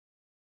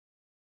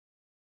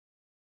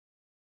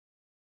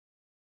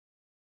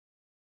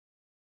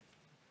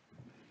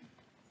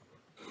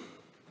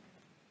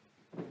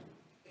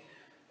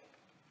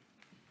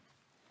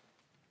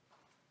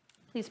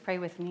Please pray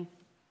with me.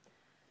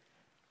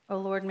 O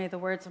Lord, may the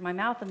words of my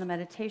mouth and the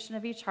meditation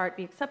of each heart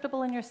be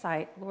acceptable in your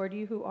sight. Lord,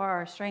 you who are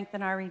our strength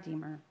and our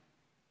Redeemer.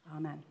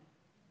 Amen.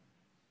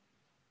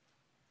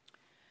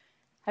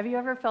 Have you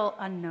ever felt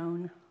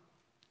unknown?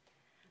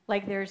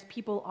 Like there's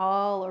people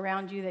all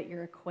around you that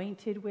you're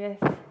acquainted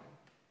with,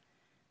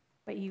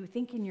 but you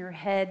think in your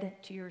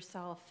head to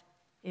yourself,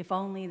 if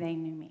only they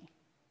knew me.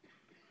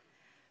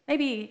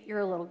 Maybe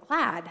you're a little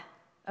glad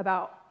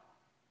about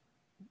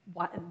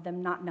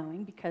them not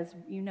knowing, because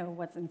you know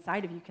what's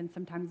inside of you can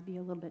sometimes be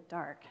a little bit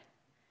dark.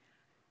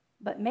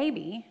 But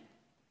maybe,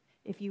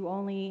 if you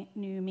only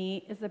knew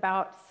me, is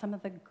about some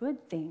of the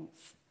good things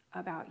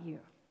about you.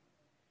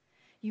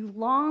 You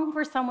long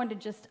for someone to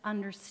just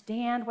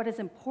understand what is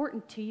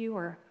important to you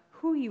or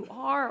who you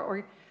are,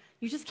 or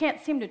you just can't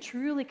seem to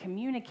truly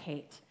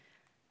communicate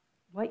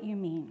what you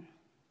mean.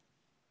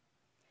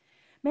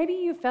 Maybe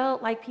you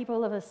felt like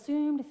people have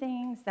assumed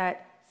things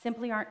that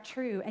simply aren't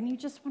true, and you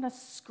just want to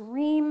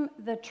scream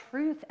the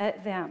truth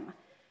at them,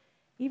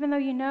 even though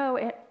you know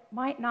it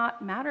might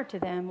not matter to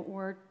them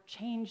or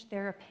change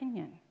their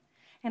opinion.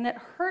 And it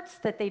hurts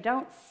that they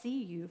don't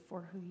see you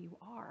for who you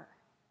are.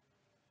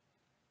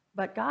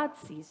 But God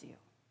sees you,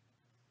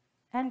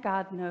 and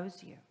God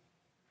knows you.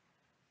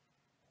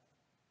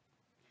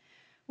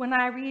 When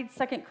I read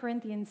 2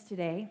 Corinthians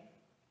today,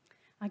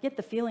 I get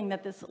the feeling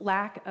that this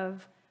lack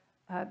of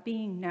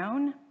being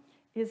known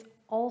is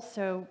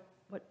also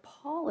what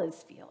Paul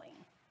is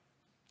feeling.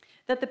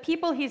 That the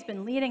people he's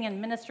been leading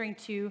and ministering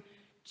to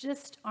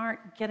just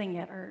aren't getting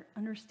it or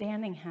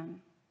understanding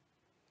him.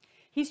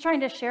 He's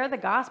trying to share the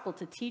gospel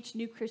to teach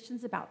new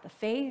Christians about the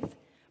faith,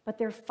 but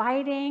they're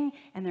fighting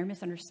and they're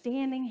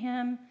misunderstanding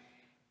him.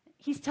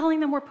 He's telling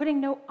them we're putting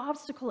no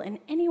obstacle in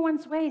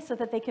anyone's way so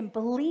that they can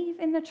believe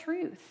in the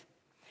truth.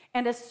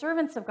 And as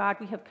servants of God,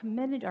 we have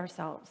committed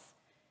ourselves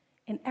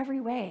in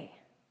every way.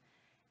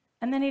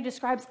 And then he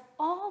describes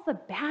all the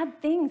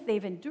bad things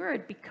they've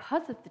endured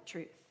because of the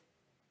truth.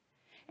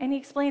 And he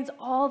explains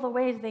all the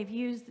ways they've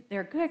used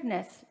their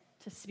goodness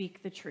to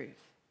speak the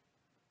truth.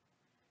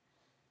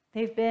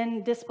 They've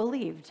been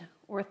disbelieved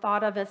or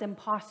thought of as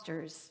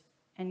imposters,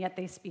 and yet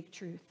they speak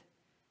truth.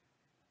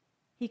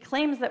 He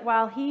claims that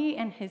while he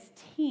and his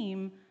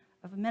team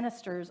of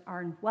ministers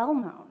are well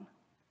known,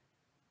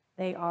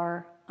 they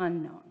are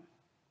unknown.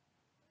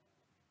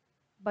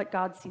 But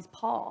God sees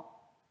Paul,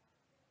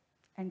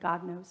 and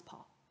God knows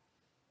Paul.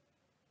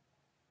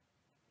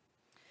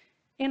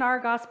 In our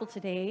gospel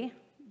today,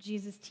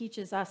 Jesus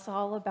teaches us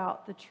all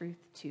about the truth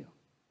too,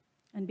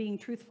 and being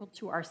truthful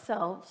to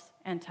ourselves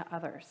and to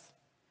others.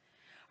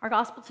 Our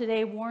gospel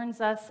today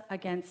warns us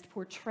against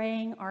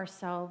portraying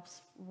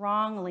ourselves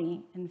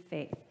wrongly in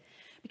faith.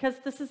 Because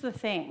this is the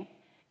thing,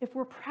 if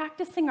we're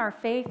practicing our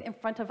faith in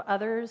front of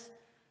others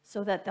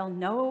so that they'll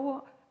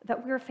know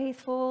that we're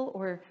faithful,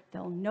 or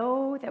they'll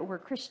know that we're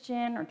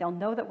Christian, or they'll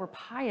know that we're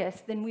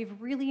pious, then we've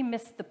really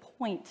missed the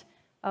point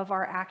of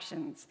our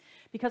actions.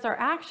 Because our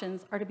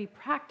actions are to be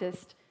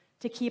practiced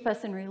to keep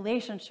us in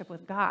relationship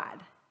with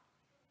God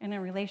and in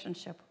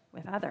relationship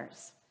with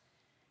others,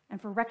 and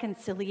for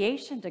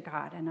reconciliation to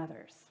God and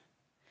others.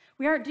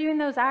 We aren't doing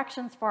those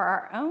actions for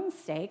our own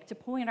sake, to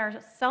point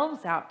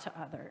ourselves out to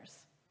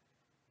others.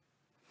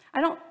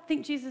 I don't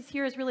think Jesus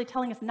here is really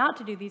telling us not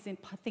to do these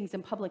things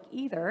in public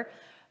either.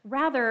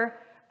 Rather,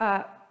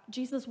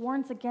 Jesus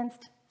warns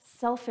against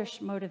selfish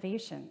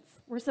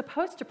motivations. We're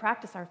supposed to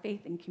practice our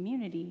faith in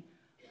community,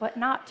 but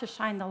not to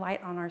shine the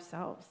light on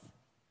ourselves.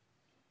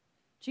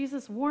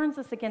 Jesus warns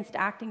us against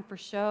acting for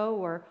show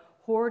or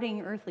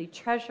hoarding earthly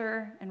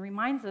treasure, and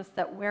reminds us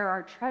that where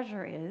our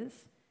treasure is,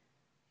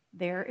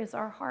 there is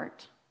our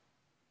heart,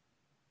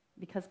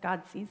 because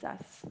God sees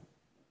us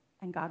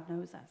and God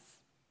knows us.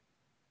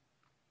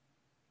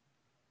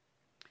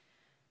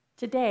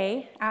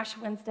 Today, Ash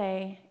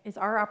Wednesday, is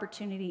our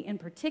opportunity in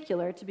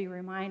particular to be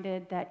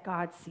reminded that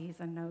God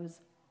sees and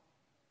knows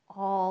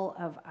all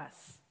of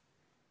us,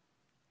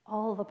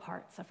 all the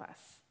parts of us.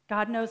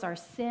 God knows our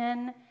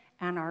sin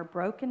and our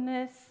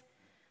brokenness.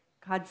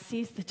 God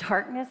sees the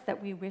darkness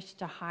that we wish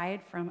to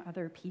hide from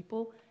other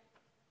people,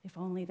 if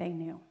only they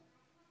knew.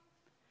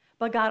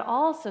 But God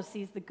also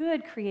sees the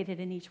good created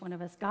in each one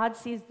of us. God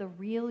sees the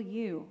real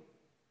you,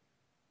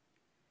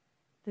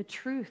 the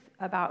truth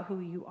about who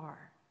you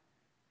are,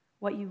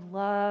 what you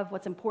love,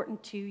 what's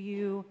important to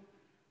you,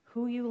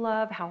 who you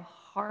love, how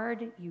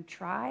hard you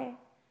try,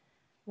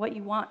 what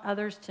you want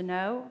others to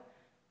know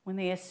when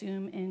they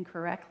assume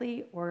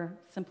incorrectly or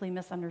simply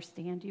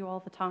misunderstand you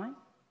all the time.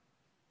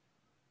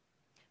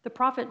 The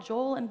prophet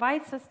Joel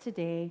invites us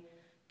today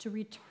to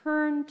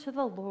return to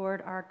the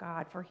Lord our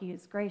God, for he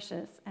is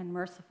gracious and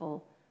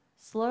merciful,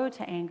 slow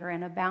to anger,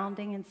 and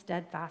abounding in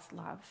steadfast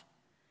love.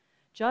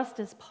 Just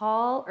as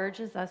Paul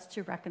urges us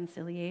to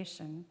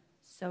reconciliation,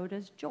 so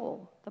does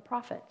Joel, the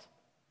prophet.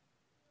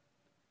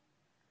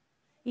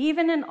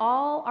 Even in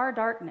all our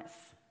darkness,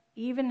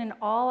 even in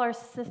all our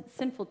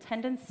sinful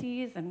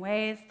tendencies and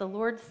ways, the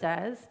Lord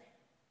says,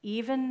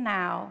 even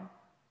now,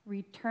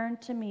 return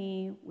to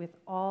me with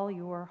all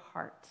your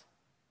heart,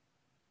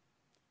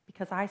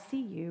 because I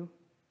see you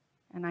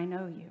and I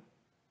know you.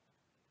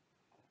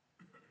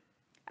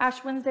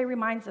 Ash Wednesday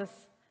reminds us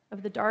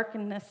of the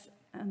darkness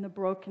and the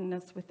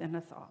brokenness within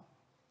us all.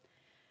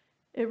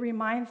 It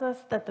reminds us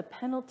that the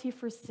penalty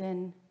for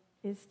sin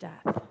is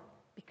death,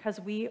 because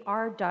we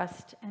are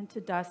dust, and to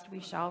dust we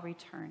shall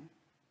return.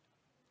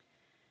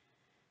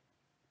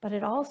 But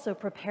it also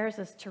prepares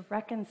us to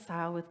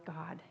reconcile with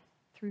God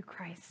through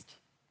Christ.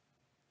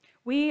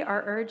 We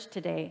are urged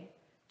today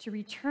to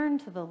return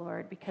to the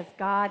Lord because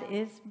God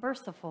is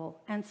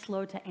merciful and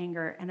slow to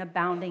anger and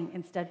abounding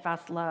in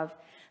steadfast love.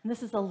 And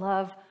this is a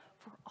love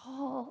for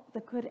all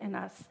the good in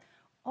us,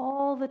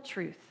 all the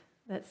truth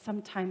that's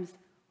sometimes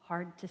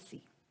hard to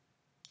see.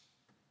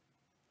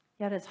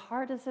 Yet as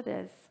hard as it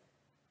is,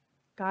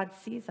 God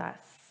sees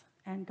us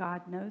and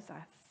God knows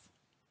us.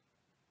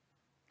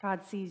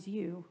 God sees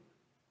you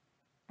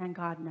and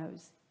God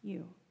knows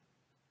you.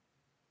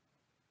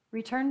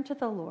 Return to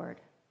the Lord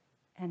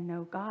and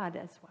know God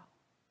as well.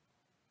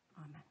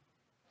 Amen.